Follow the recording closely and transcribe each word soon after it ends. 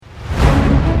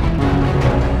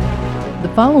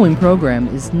The following program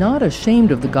is not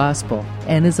ashamed of the gospel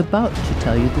and is about to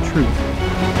tell you the truth.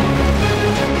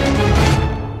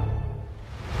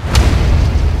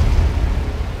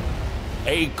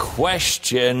 A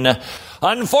question,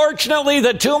 unfortunately,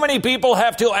 that too many people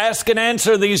have to ask and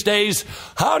answer these days.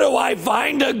 How do I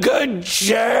find a good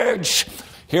church?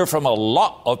 Hear from a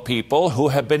lot of people who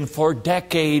have been for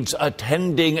decades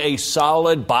attending a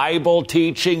solid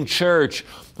Bible-teaching church.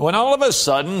 When all of a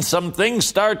sudden some things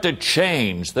start to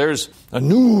change, there's a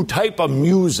new type of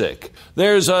music,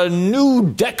 there's a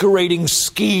new decorating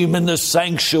scheme in the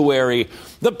sanctuary,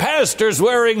 the pastor's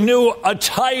wearing new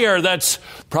attire that's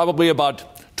probably about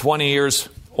 20 years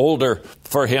older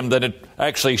for him than it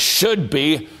actually should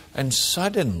be, and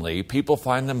suddenly people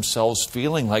find themselves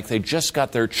feeling like they just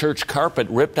got their church carpet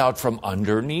ripped out from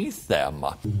underneath them.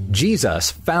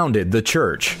 Jesus founded the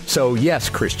church. So yes,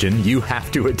 Christian, you have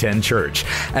to attend church.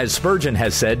 As Spurgeon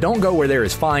has said, don't go where there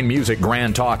is fine music,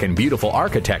 grand talk, and beautiful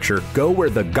architecture. Go where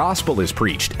the gospel is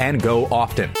preached, and go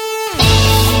often.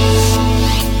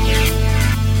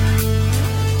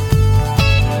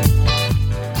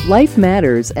 Life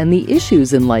matters, and the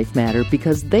issues in life matter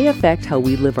because they affect how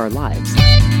we live our lives.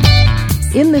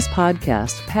 In this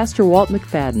podcast, Pastor Walt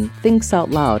McFadden thinks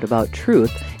out loud about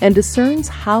truth and discerns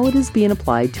how it is being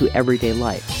applied to everyday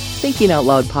life. Thinking Out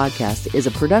Loud podcast is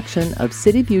a production of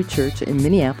City View Church in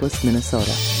Minneapolis,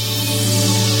 Minnesota.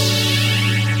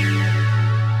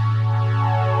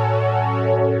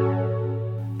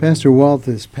 Pastor Walt,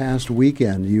 this past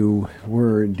weekend you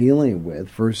were dealing with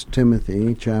 1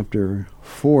 Timothy chapter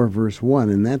 4, verse 1,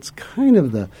 and that's kind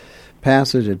of the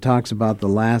passage that talks about the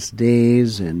last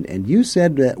days, and you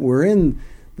said that we're in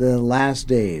the last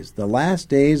days of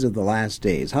the last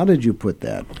days. How did you put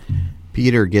that?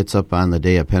 Peter gets up on the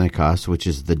day of Pentecost, which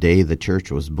is the day the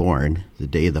church was born, the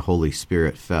day the Holy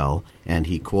Spirit fell, and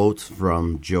he quotes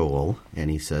from Joel, and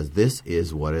he says, "This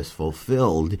is what is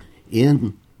fulfilled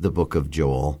in the book of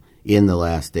Joel. In the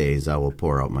last days I will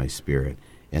pour out my Spirit."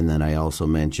 And then I also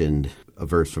mentioned a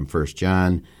verse from 1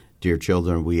 John, "Dear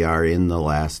children, we are in the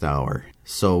last hour."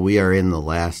 So we are in the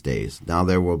last days. Now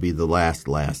there will be the last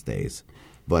days.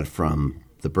 But from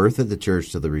the birth of the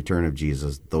church to the return of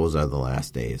Jesus, those are the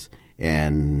last days.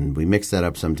 And we mix that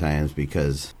up sometimes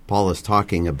because Paul is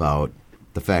talking about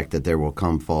the fact that there will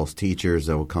come false teachers,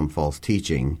 there will come false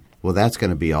teaching. Well, that's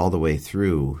going to be all the way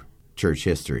through church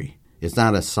history. It's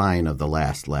not a sign of the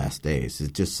last days.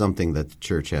 It's just something that the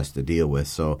church has to deal with.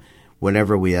 So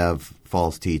whenever we have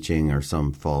false teaching or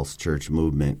some false church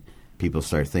movement, people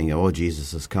start thinking, oh,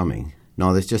 Jesus is coming.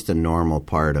 No, that's just a normal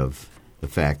part of the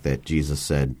fact that Jesus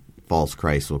said false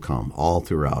Christ will come all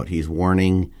throughout. He's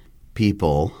warning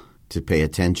people to pay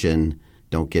attention,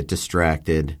 don't get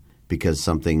distracted because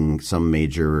some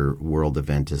major world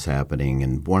event is happening.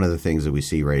 And one of the things that we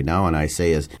see right now, and I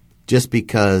say, is just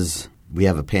because we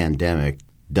have a pandemic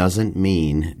doesn't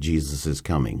mean Jesus is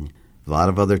coming. A lot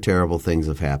of other terrible things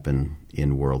have happened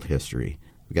in world history.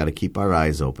 We've got to keep our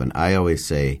eyes open. I always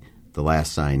say the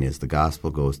last sign is the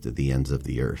gospel goes to the ends of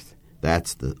the earth.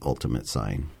 That's the ultimate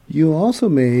sign. You also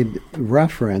made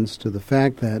reference to the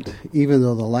fact that even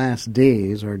though the last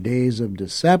days are days of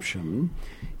deception,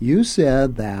 you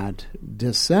said that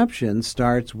deception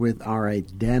starts with our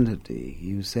identity.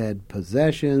 You said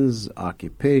possessions,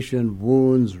 occupation,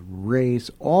 wounds, race,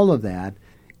 all of that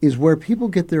is where people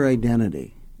get their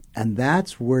identity. And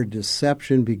that's where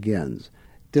deception begins.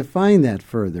 Define that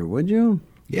further, would you?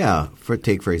 Yeah.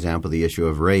 Take, for example, the issue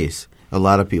of race. A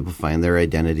lot of people find their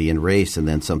identity in race, and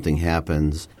then something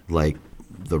happens, like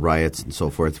the riots and so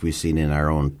forth we've seen in our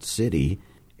own city,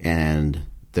 and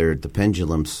the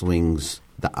pendulum swings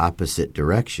the opposite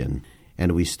direction,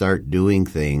 and we start doing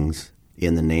things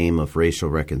in the name of racial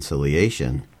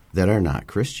reconciliation that are not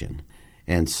Christian.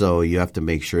 And so you have to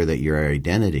make sure that your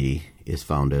identity is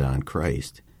founded on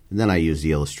Christ. And then I use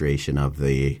the illustration of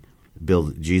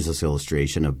Jesus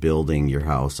illustration of building your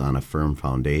house on a firm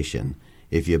foundation.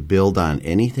 If you build on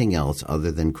anything else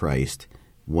other than Christ,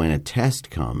 when a test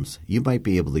comes, you might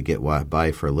be able to get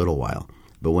by for a little while.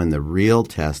 But when the real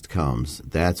test comes,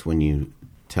 that's when you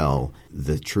tell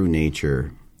the true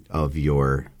nature of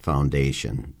your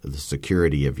foundation, the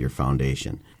security of your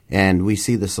foundation. And we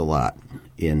see this a lot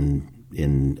in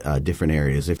different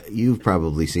areas. If you've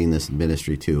probably seen this in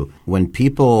ministry too. When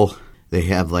people, they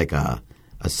have like a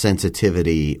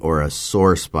sensitivity or a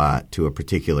sore spot to a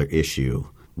particular issue,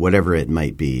 whatever it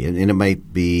might be, and it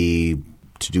might be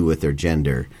to do with their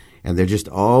gender, and they're just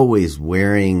always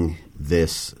wearing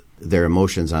their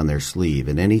emotions on their sleeve.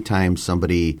 And anytime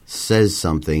somebody says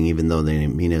something, even though they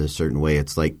didn't mean it a certain way,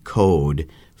 it's like code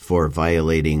for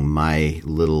violating my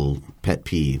little pet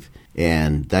peeve.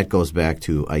 And that goes back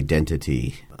to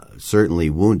identity.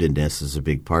 Certainly woundedness is a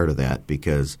big part of that,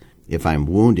 because if I'm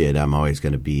wounded, I'm always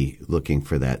going to be looking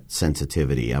for that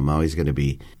sensitivity. I'm always going to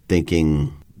be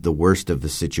thinking the worst of the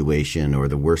situation or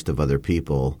the worst of other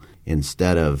people,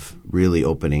 instead of really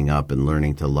opening up and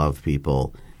learning to love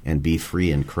people and be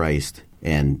free in Christ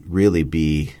and really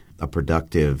be a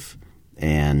productive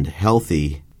and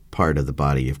healthy part of the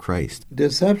body of Christ.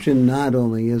 Deception not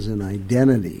only is an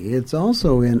identity, it's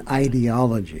also an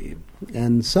ideology.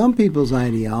 And some people's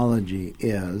ideology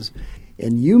is,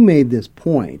 and you made this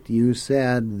point, you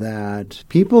said that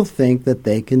people think that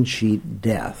they can cheat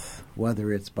death,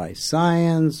 whether it's by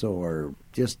science or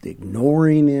just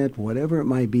ignoring it, whatever it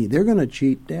might be, they're going to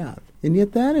cheat death. And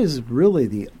yet that is really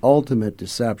the ultimate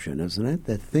deception, isn't it?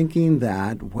 That thinking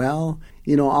that, well,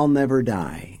 I'll never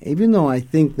die. Even though I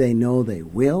think they know they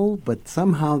will, but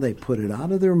somehow they put it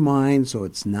out of their mind so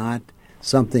it's not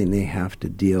something they have to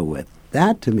deal with.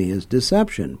 That, to me, is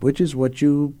deception, which is what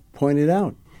you pointed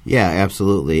out. Yeah,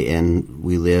 absolutely. And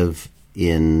we live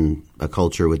in a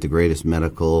culture with the greatest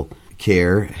medical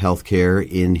care, health care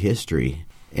in history.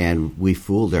 And we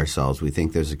fooled ourselves. We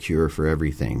think there's a cure for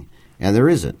everything. And there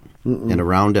isn't. Mm-mm. And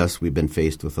around us, we've been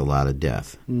faced with a lot of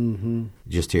death. Mm-hmm.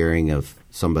 Just hearing of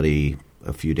somebody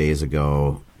a few days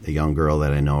ago, a young girl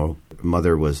that I know, her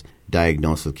mother was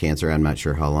diagnosed with cancer. I'm not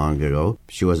sure how long ago.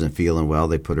 She wasn't feeling well.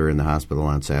 They put her in the hospital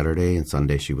on Saturday, and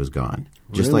Sunday she was gone.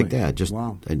 Just really? like that. Just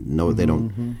wow. I know they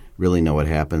don't really know what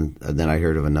happened. And then I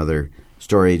heard of another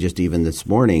story just even this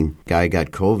morning. Guy got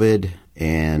COVID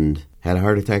and had a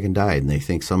heart attack and died, and they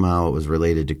think somehow it was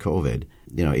related to COVID.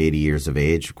 80 years of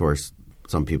age. Of course,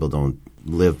 some people don't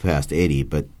live past 80,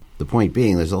 but the point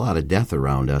being there's a lot of death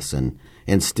around us, and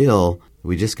still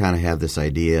we just kind of have this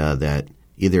idea that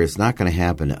either it's not going to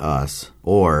happen to us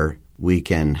or we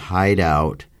can hide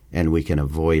out and we can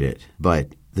avoid it. But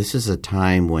this is a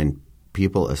time when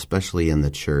people, especially in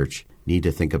the church, need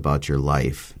to think about your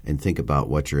life and think about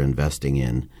what you're investing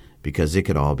in, because it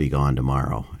could all be gone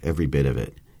tomorrow, every bit of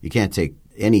it. You can't take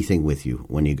anything with you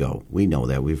when you go. We know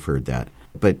that. We've heard that.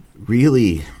 But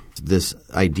really, this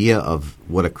idea of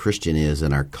what a Christian is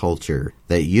in our culture,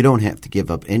 that you don't have to give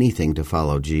up anything to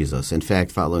follow Jesus. In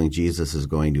fact, following Jesus is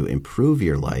going to improve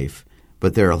your life.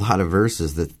 But there are a lot of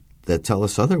verses that tell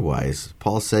us otherwise.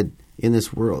 Paul said, in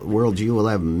this world you will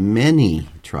have many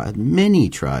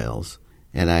trials.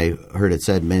 And I heard it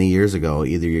said many years ago,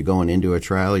 either you're going into a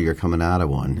trial or you're coming out of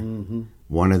one. Mm-hmm.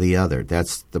 One or the other.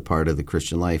 That's the part of the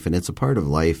Christian life, and it's a part of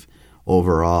life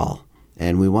overall.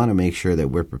 And we want to make sure that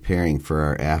we're preparing for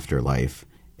our afterlife.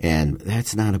 And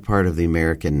that's not a part of the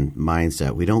American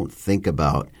mindset. We don't think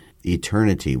about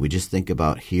eternity. We just think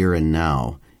about here and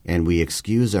now. And we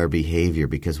excuse our behavior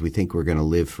because we think we're going to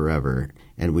live forever.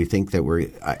 And we think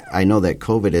that I know that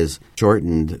COVID has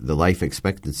shortened the life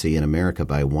expectancy in America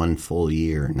by 1 full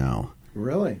year now.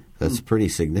 Really? That's pretty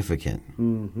significant.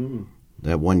 Mm-hmm.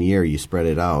 That 1 year, you spread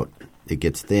it out, it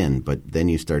gets thin. But then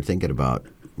you start thinking about,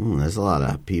 there's a lot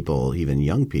of people, even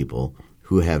young people,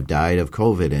 who have died of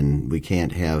COVID, and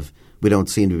we don't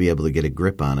seem to be able to get a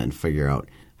grip on it and figure out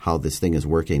how this thing is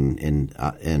working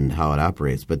and how it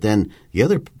operates. But then the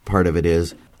other part of it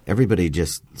is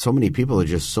so many people are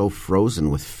just so frozen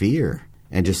with fear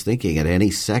and just thinking at any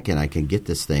second I can get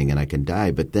this thing and I can die.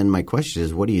 But then my question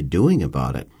is, what are you doing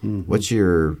about it? Mm-hmm. What's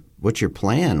your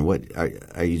plan? What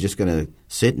are you just going to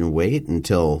sit and wait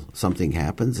until something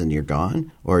happens and you're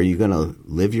gone? Or are you going to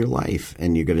live your life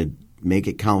and you're going to make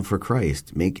it count for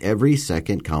Christ? Make every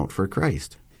second count for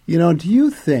Christ. Do you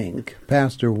think,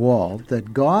 Pastor Walt,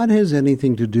 that God has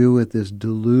anything to do with this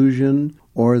delusion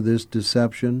or this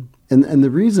deception? And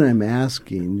the reason I'm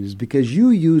asking is because you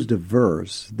used a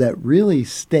verse that really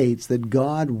states that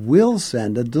God will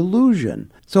send a delusion.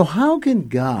 So how can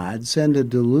God send a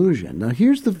delusion? Now,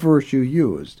 here's the verse you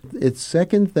used. It's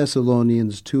 2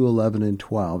 Thessalonians 2:11 and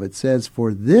 12. It says,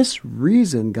 "For this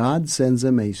reason God sends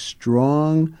them a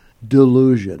strong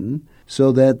delusion,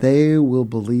 so that they will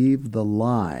believe the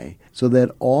lie, so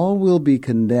that all will be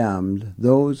condemned,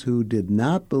 those who did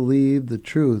not believe the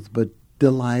truth, but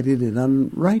delighted in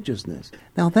unrighteousness."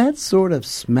 Now that sort of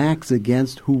smacks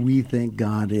against who we think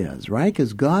God is, right?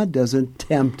 Because God doesn't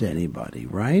tempt anybody,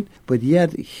 right? But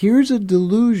yet, here's a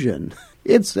delusion.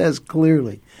 It says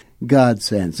clearly, God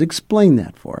sends. Explain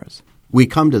that for us. We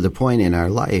come to the point in our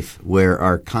life where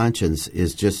our conscience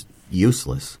is just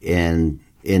useless. And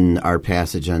in our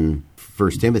passage on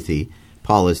 1 Timothy,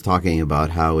 Paul is talking about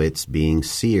how it's being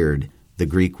seared. The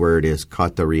Greek word is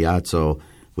kateriazo,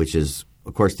 which is,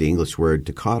 of course, the English word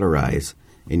to cauterize.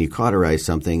 And you cauterize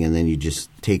something, and then you just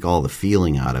take all the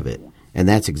feeling out of it. And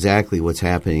that's exactly what's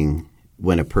happening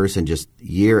when a person just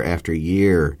year after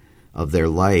year of their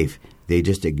life, they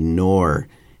just ignore,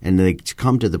 and they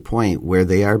come to the point where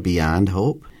they are beyond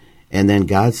hope. And then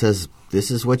God says, this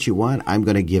is what you want, I'm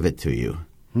going to give it to you.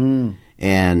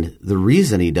 And the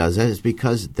reason he does that is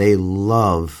because they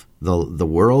love the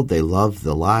world, they love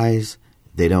the lies,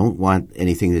 they don't want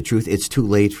anything the truth. It's too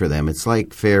late for them. It's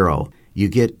like Pharaoh. You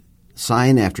get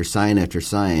sign after sign after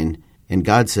sign, and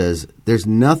God says, there's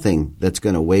nothing that's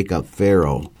going to wake up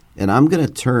Pharaoh, and I'm going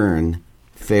to turn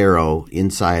Pharaoh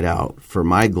inside out for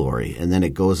my glory. And then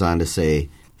it goes on to say,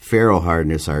 Pharaoh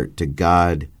hardened his heart to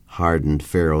God hardened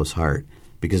Pharaoh's heart.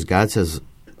 Because God says,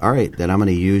 all right, then I'm going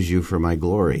to use you for my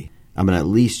glory. I'm going to at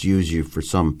least use you for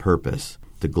some purpose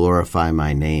to glorify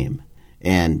my name.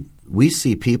 And we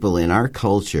see people in our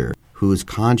culture whose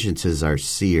consciences are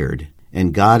seared,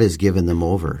 and God has given them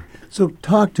over. So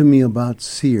talk to me about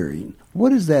searing. What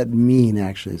does that mean,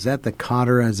 actually? Is that the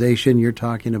cauterization you're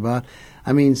talking about?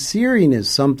 I mean, searing is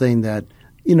something that,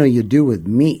 you do with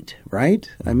meat, right?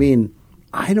 I mean,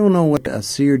 I don't know what a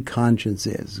seared conscience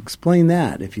is. Explain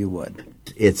that, if you would.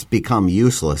 It's become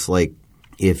useless. Like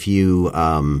if you,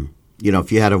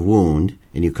 if you had a wound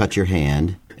and you cut your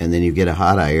hand and then you get a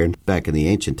hot iron back in the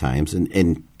ancient times,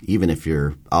 and even if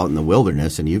you're out in the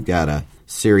wilderness and you've got a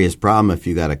serious problem, if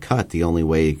you got a cut, the only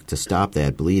way to stop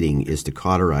that bleeding is to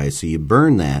cauterize. So you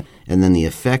burn that, and then the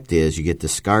effect is you get the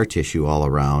scar tissue all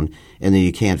around, and then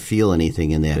you can't feel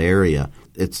anything in that area.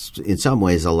 It's in some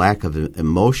ways a lack of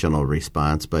emotional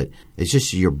response, but it's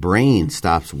just your brain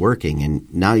stops working,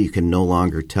 and now you can no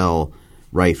longer tell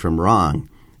right from wrong.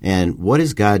 And what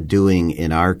is God doing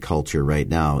in our culture right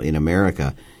now in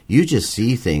America? You just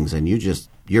see things, and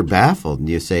you're baffled, and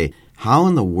you say, how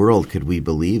in the world could we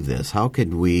believe this? How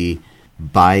could we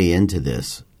buy into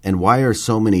this? And why are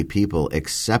so many people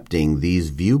accepting these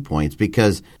viewpoints?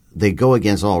 Because they go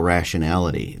against all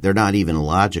rationality. They're not even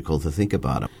logical to think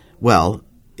about them. Well,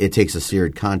 it takes a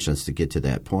seared conscience to get to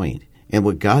that point. And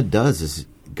what God does is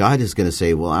God is going to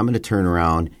say, well, I'm going to turn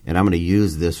around and I'm going to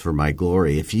use this for my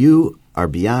glory. If you are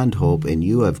beyond hope and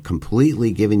you have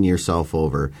completely given yourself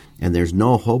over and there's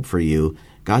no hope for you,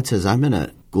 God says, I'm going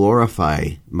to glorify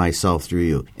myself through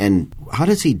you. And how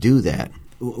does he do that?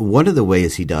 One of the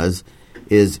ways he does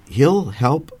is he'll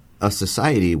help a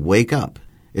society wake up.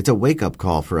 It's a wake-up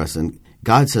call for us. And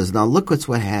God says, now look what's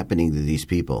happening to these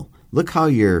people. Look how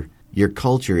your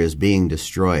culture is being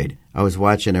destroyed. I was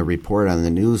watching a report on the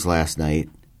news last night.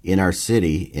 In our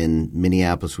city, in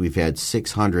Minneapolis, we've had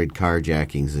 600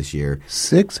 carjackings this year.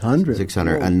 600?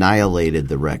 600. Annihilated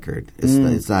the record.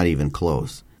 It's not even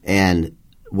close. And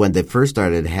when they first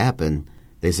started to happen,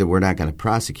 they said, we're not going to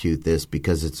prosecute this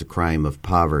because it's a crime of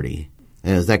poverty.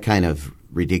 And it was that kind of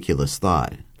ridiculous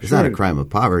thought. It's not a crime of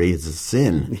poverty. It's a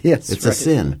sin. Yes, it's a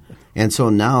sin. And so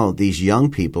now these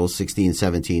young people, 16,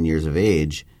 17 years of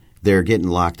age, they're getting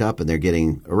locked up and they're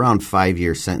getting around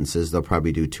 5-year sentences. They'll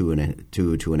probably do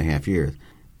 2.5 years.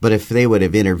 But if they would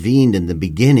have intervened in the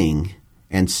beginning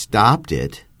and stopped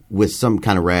it with some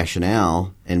kind of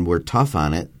rationale and were tough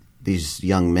on it, these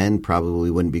young men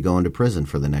probably wouldn't be going to prison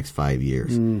for the next 5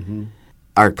 years. Mm-hmm.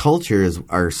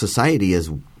 Our society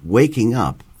is waking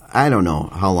up. I don't know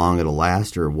how long it'll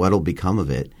last or what'll become of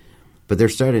it, but they're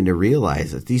starting to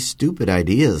realize that these stupid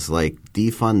ideas like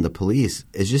defund the police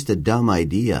is just a dumb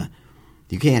idea.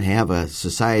 You can't have a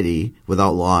society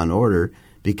without law and order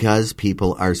because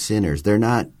people are sinners. They're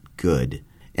not good.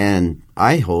 And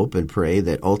I hope and pray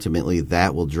that ultimately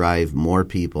that will drive more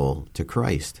people to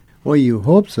Christ. Well, you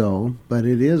hope so, but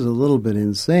it is a little bit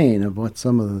insane of what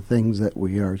some of the things that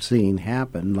we are seeing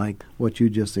happen, like what you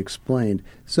just explained.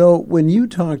 So when you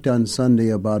talked on Sunday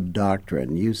about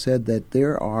doctrine, you said that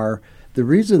the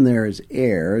reason there is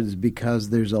error is because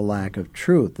there's a lack of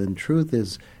truth, and truth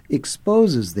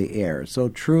exposes the error. So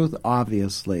truth,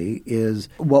 obviously, is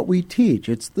what we teach.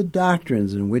 It's the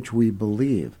doctrines in which we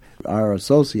believe. Our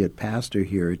associate pastor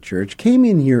here at church came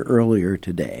in here earlier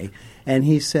today, and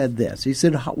he said this. He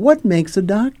said, what makes a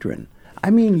doctrine?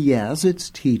 I mean, yes, it's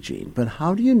teaching, but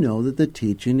how do you know that the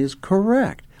teaching is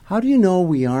correct? How do you know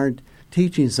we aren't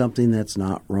teaching something that's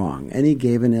not wrong? And he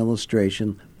gave an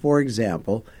illustration. For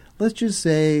example, let's just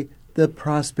say the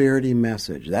prosperity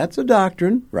message. That's a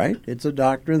doctrine, right? It's a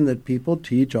doctrine that people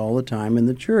teach all the time in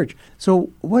the church. So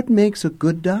what makes a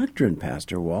good doctrine,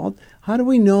 Pastor Walt? How do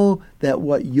we know that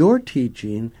what you're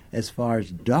teaching as far as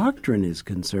doctrine is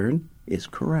concerned is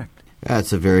correct?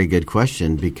 That's a very good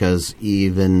question because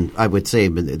even, I would say,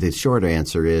 the short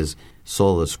answer is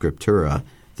sola scriptura,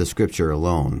 the Scripture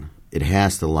alone. It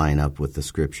has to line up with the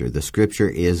Scripture. The Scripture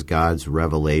is God's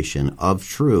revelation of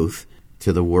truth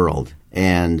to the world.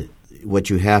 And what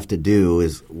you have to do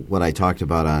is what I talked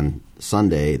about on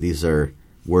Sunday. These are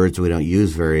words we don't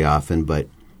use very often, but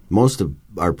most of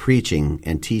our preaching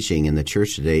and teaching in the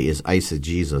church today is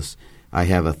eisegesis. I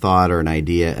have a thought or an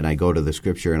idea, and I go to the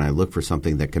Scripture and I look for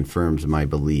something that confirms my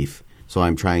belief. So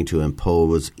I'm trying to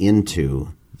impose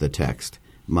into the text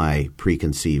my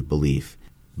preconceived belief.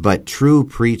 But true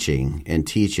preaching and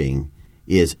teaching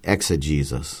is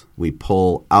exegesis. We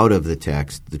pull out of the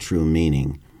text the true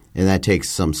meaning, and that takes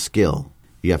some skill.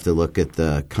 You have to look at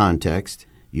the context.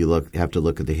 You have to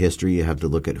look at the history. You have to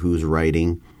look at who's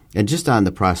writing. And just on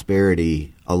the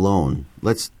prosperity alone,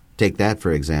 let's take that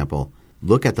for example.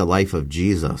 Look at the life of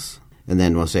Jesus, and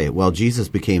then we'll say, well, Jesus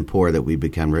became poor that we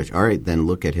become rich. All right, then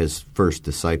look at his first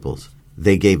disciples.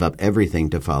 They gave up everything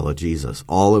to follow Jesus,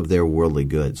 all of their worldly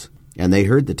goods. And they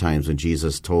heard the times when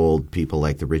Jesus told people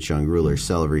like the rich young ruler,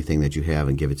 sell everything that you have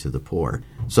and give it to the poor.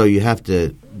 So you have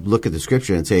to look at the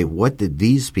Scripture and say, what did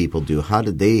these people do? How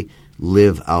did they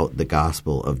live out the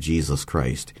gospel of Jesus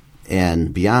Christ?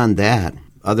 And beyond that,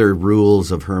 other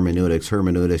rules of hermeneutics.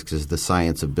 Hermeneutics is the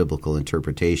science of biblical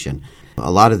interpretation. A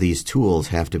lot of these tools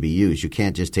have to be used. You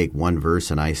can't just take one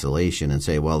verse in isolation and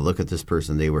say, well, look at this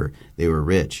person, they were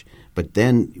rich. But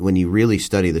then when you really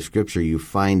study the Scripture, you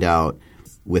find out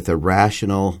with a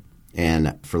rational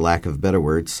and, for lack of a better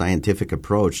word, scientific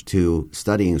approach to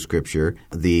studying Scripture,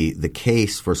 the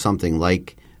case for something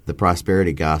like the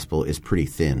prosperity gospel is pretty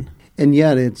thin. And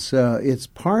yet it's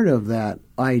part of that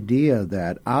idea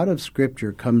that out of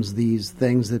Scripture comes these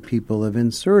things that people have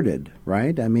inserted,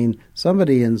 right? I mean,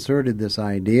 somebody inserted this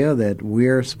idea that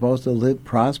we're supposed to live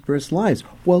prosperous lives.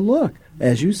 Well, look,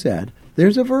 as you said,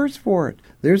 there's a verse for it.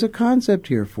 There's a concept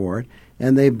here for it.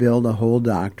 And they build a whole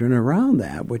doctrine around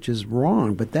that, which is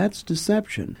wrong. But that's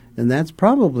deception. And that's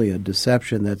probably a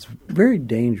deception that's very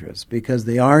dangerous because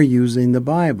they are using the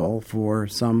Bible for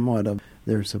somewhat of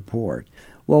their support.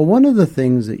 Well, one of the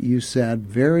things that you said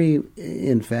very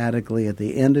emphatically at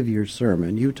the end of your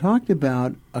sermon, you talked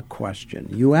about a question.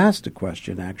 You asked a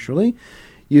question, actually.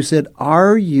 You said,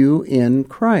 are you in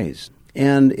Christ?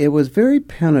 And it was very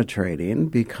penetrating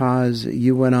because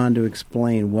you went on to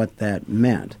explain what that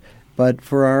meant. But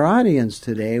for our audience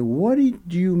today, what did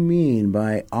you mean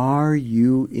by are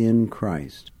you in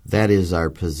Christ? That is our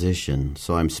position.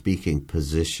 So I'm speaking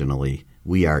positionally.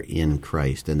 We are in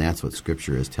Christ, and that's what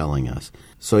Scripture is telling us.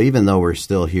 So even though we're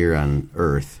still here on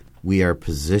earth, we are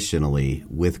positionally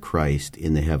with Christ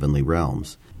in the heavenly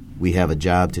realms. We have a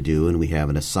job to do, and we have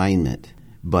an assignment.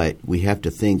 But we have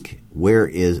to think, where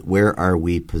are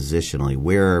we positionally?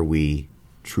 Where are we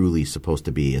truly supposed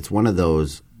to be? It's one of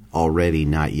those already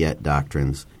not yet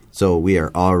doctrines. So we are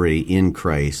already in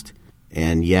Christ,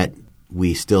 and yet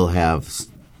we still have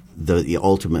the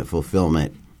ultimate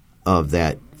fulfillment of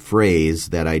that phrase,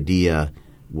 that idea,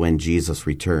 when Jesus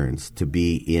returns, to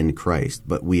be in Christ.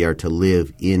 But we are to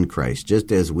live in Christ.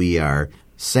 Just as we are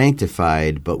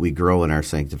sanctified, but we grow in our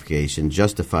sanctification.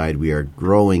 Justified, we are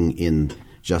growing in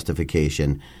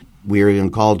justification. We are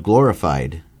even called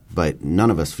glorified, but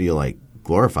none of us feel like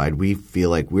glorified. We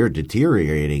feel like we're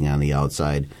deteriorating on the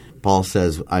outside. Paul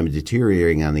says, I'm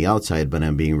deteriorating on the outside, but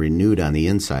I'm being renewed on the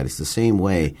inside. It's the same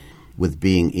way with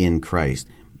being in Christ.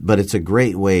 But it's a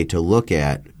great way to look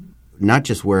at not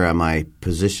just where am I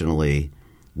positionally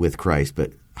with Christ,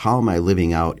 but how am I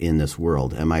living out in this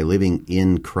world? Am I living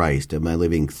in Christ? Am I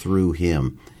living through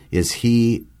Him? Is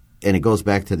He, and it goes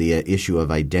back to the issue of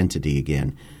identity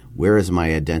again. Where is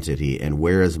my identity and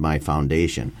where is my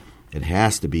foundation? It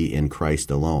has to be in Christ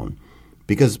alone.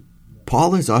 Because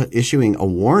Paul is issuing a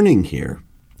warning here.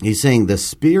 He's saying the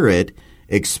Spirit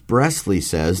expressly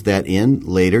says that in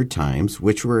later times,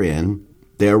 which we're in,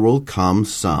 there will come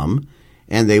some,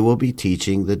 and they will be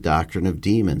teaching the doctrine of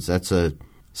demons. That's a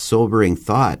sobering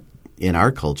thought in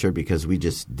our culture because we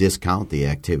just discount the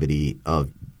activity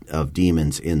of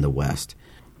demons in the West.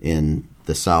 In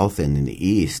the South and in the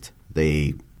East,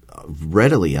 they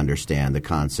readily understand the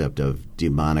concept of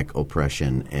demonic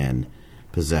oppression and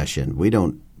possession. We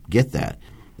don't get that.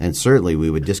 And certainly we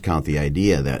would discount the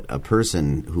idea that a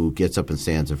person who gets up and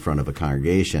stands in front of a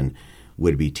congregation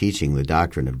would be teaching the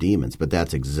doctrine of demons. But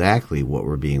that's exactly what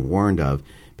we're being warned of,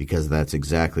 because that's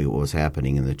exactly what was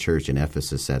happening in the church in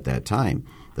Ephesus at that time.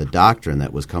 The doctrine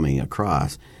that was coming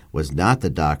across was not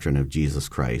the doctrine of Jesus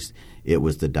Christ. It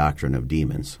was the doctrine of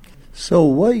demons. So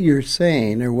what you're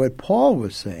saying, or what Paul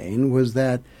was saying, was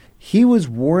that he was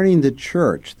warning the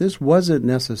church. This wasn't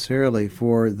necessarily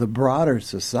for the broader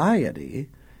society.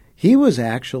 He was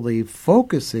actually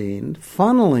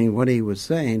funneling what he was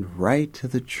saying right to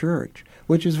the church,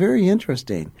 which is very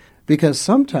interesting. Because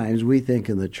sometimes we think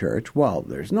in the church, well,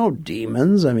 there's no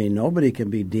demons. I mean, nobody can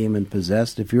be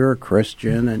demon-possessed if you're a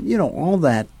Christian, and, all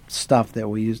that stuff that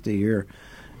we used to hear,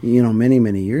 many,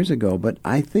 many years ago. But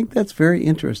I think that's very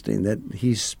interesting that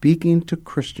he's speaking to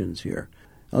Christians here.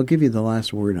 I'll give you the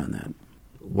last word on that.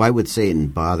 Why would Satan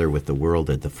bother with the world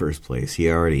at the first place? He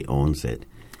already owns it.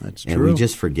 That's true. And we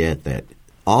just forget that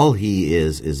all he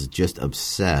is just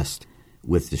obsessed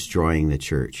with destroying the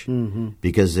church. Mm-hmm.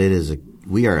 Because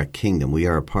we are a kingdom. We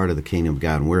are a part of the kingdom of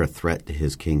God, and we're a threat to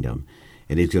his kingdom.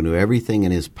 And he's going to do everything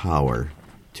in his power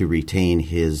to retain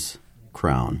his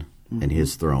crown and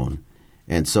his throne.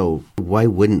 And so why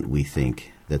wouldn't we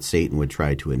think that Satan would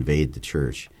try to invade the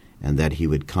church and that he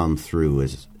would come through,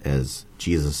 as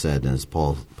Jesus said and as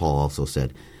Paul also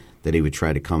said, that he would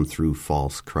try to come through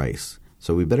false Christs.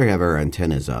 So we better have our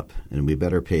antennas up, and we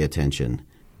better pay attention,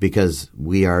 because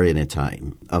we are in a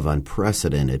time of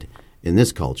unprecedented, in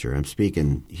this culture, I'm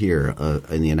speaking here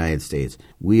in the United States,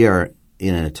 we are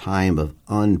in a time of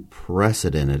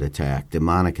unprecedented attack,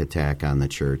 demonic attack on the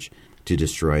church to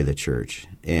destroy the church.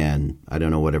 And I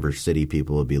don't know whatever city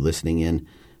people will be listening in,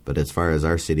 but as far as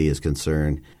our city is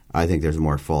concerned, I think there's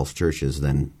more false churches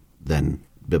than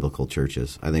biblical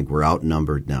churches. I think we're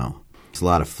outnumbered now. There's a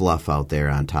lot of fluff out there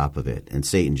on top of it, and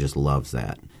Satan just loves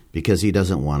that because he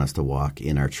doesn't want us to walk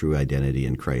in our true identity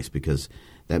in Christ, because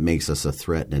that makes us a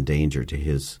threat and a danger to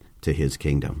his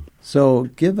kingdom. So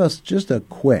give us just a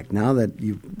quick, now that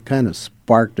you've kind of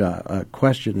sparked a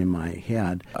question in my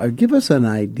head, give us an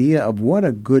idea of what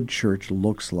a good church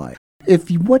looks like. If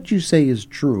what you say is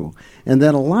true, and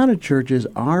that a lot of churches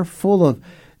are full of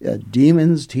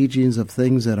demons, teachings of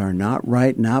things that are not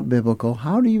right, not biblical,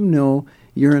 how do you know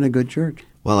you're in a good church?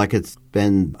 Well, I could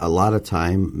spend a lot of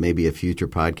time, maybe a future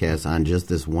podcast, on just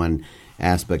this one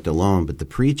aspect alone, but the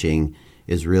preaching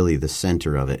is really the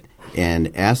center of it.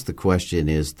 And ask the question,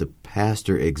 is the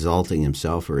pastor exalting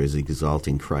himself or is he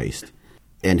exalting Christ?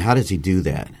 And how does he do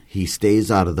that? He stays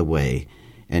out of the way,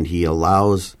 and he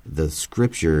allows the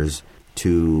Scriptures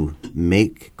to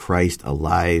make Christ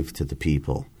alive to the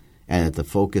people, and that the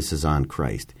focus is on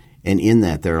Christ. And in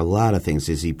that, there are a lot of things.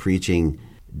 Is he preaching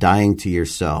dying to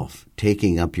yourself,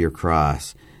 taking up your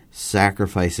cross,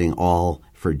 sacrificing all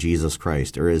for Jesus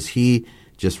Christ? Or is he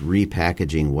just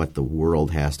repackaging what the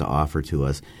world has to offer to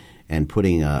us and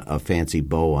putting a fancy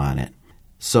bow on it?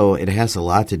 So it has a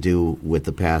lot to do with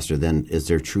the pastor. Then, is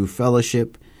there true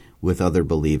fellowship with other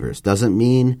believers? Doesn't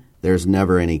mean there's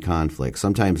never any conflict.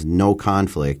 Sometimes no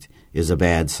conflict is a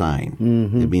bad sign.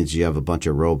 Mm-hmm. It means you have a bunch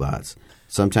of robots.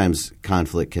 Sometimes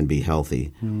conflict can be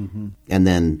healthy. Mm-hmm. And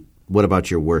then what about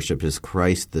your worship? Is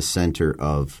Christ the center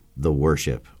of the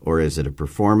worship? Or is it a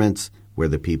performance where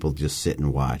the people just sit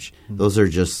and watch? Mm-hmm. Those are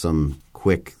just some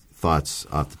quick thoughts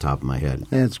off the top of my head.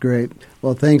 That's great.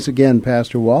 Well, thanks again,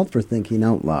 Pastor Walt, for thinking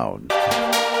out loud.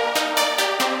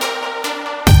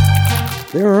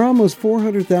 There are almost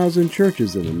 400,000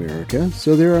 churches in America,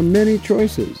 so there are many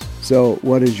choices. So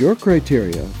what is your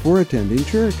criteria for attending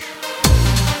church?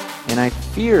 And I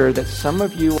fear that some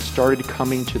of you started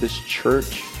coming to this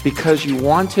church because you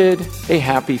wanted a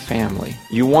happy family.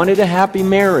 You wanted a happy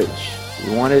marriage.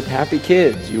 You wanted happy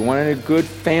kids. You wanted a good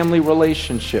family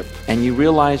relationship. And you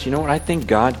realized, you know what, I think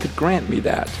God could grant me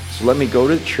that. So let me go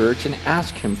to church and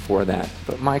ask him for that.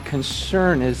 But my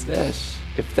concern is this.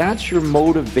 If that's your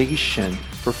motivation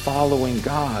for following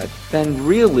God, then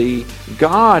really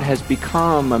God has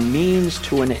become a means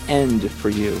to an end for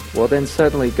you. Well, then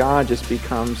suddenly God just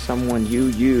becomes someone you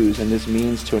use in this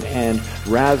means to an end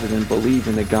rather than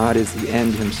believing that God is the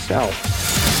end himself.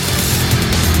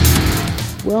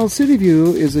 Well, City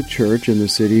View is a church in the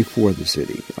city for the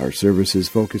city. Our services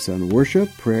focus on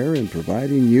worship, prayer, and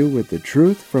providing you with the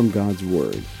truth from God's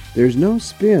Word. There's no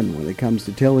spin when it comes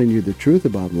to telling you the truth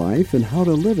about life and how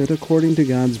to live it according to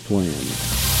God's plan.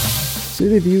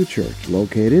 City View Church,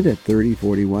 located at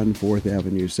 3041 4th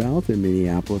Avenue South in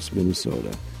Minneapolis,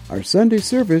 Minnesota. Our Sunday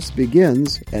service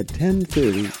begins at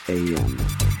 10:30 a.m.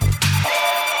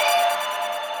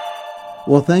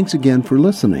 Well, thanks again for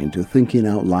listening to Thinking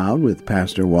Out Loud with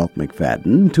Pastor Walt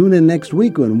McFadden. Tune in next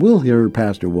week when we'll hear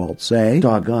Pastor Walt say,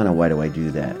 "Doggone it, why do I do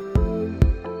that?"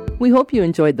 We hope you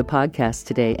enjoyed the podcast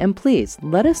today, and please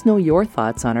let us know your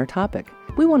thoughts on our topic.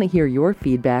 We want to hear your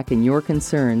feedback and your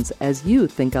concerns as you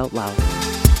think out loud.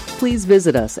 Please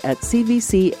visit us at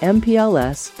cvcmpls.org.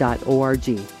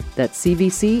 That's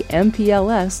cvcmpls.org.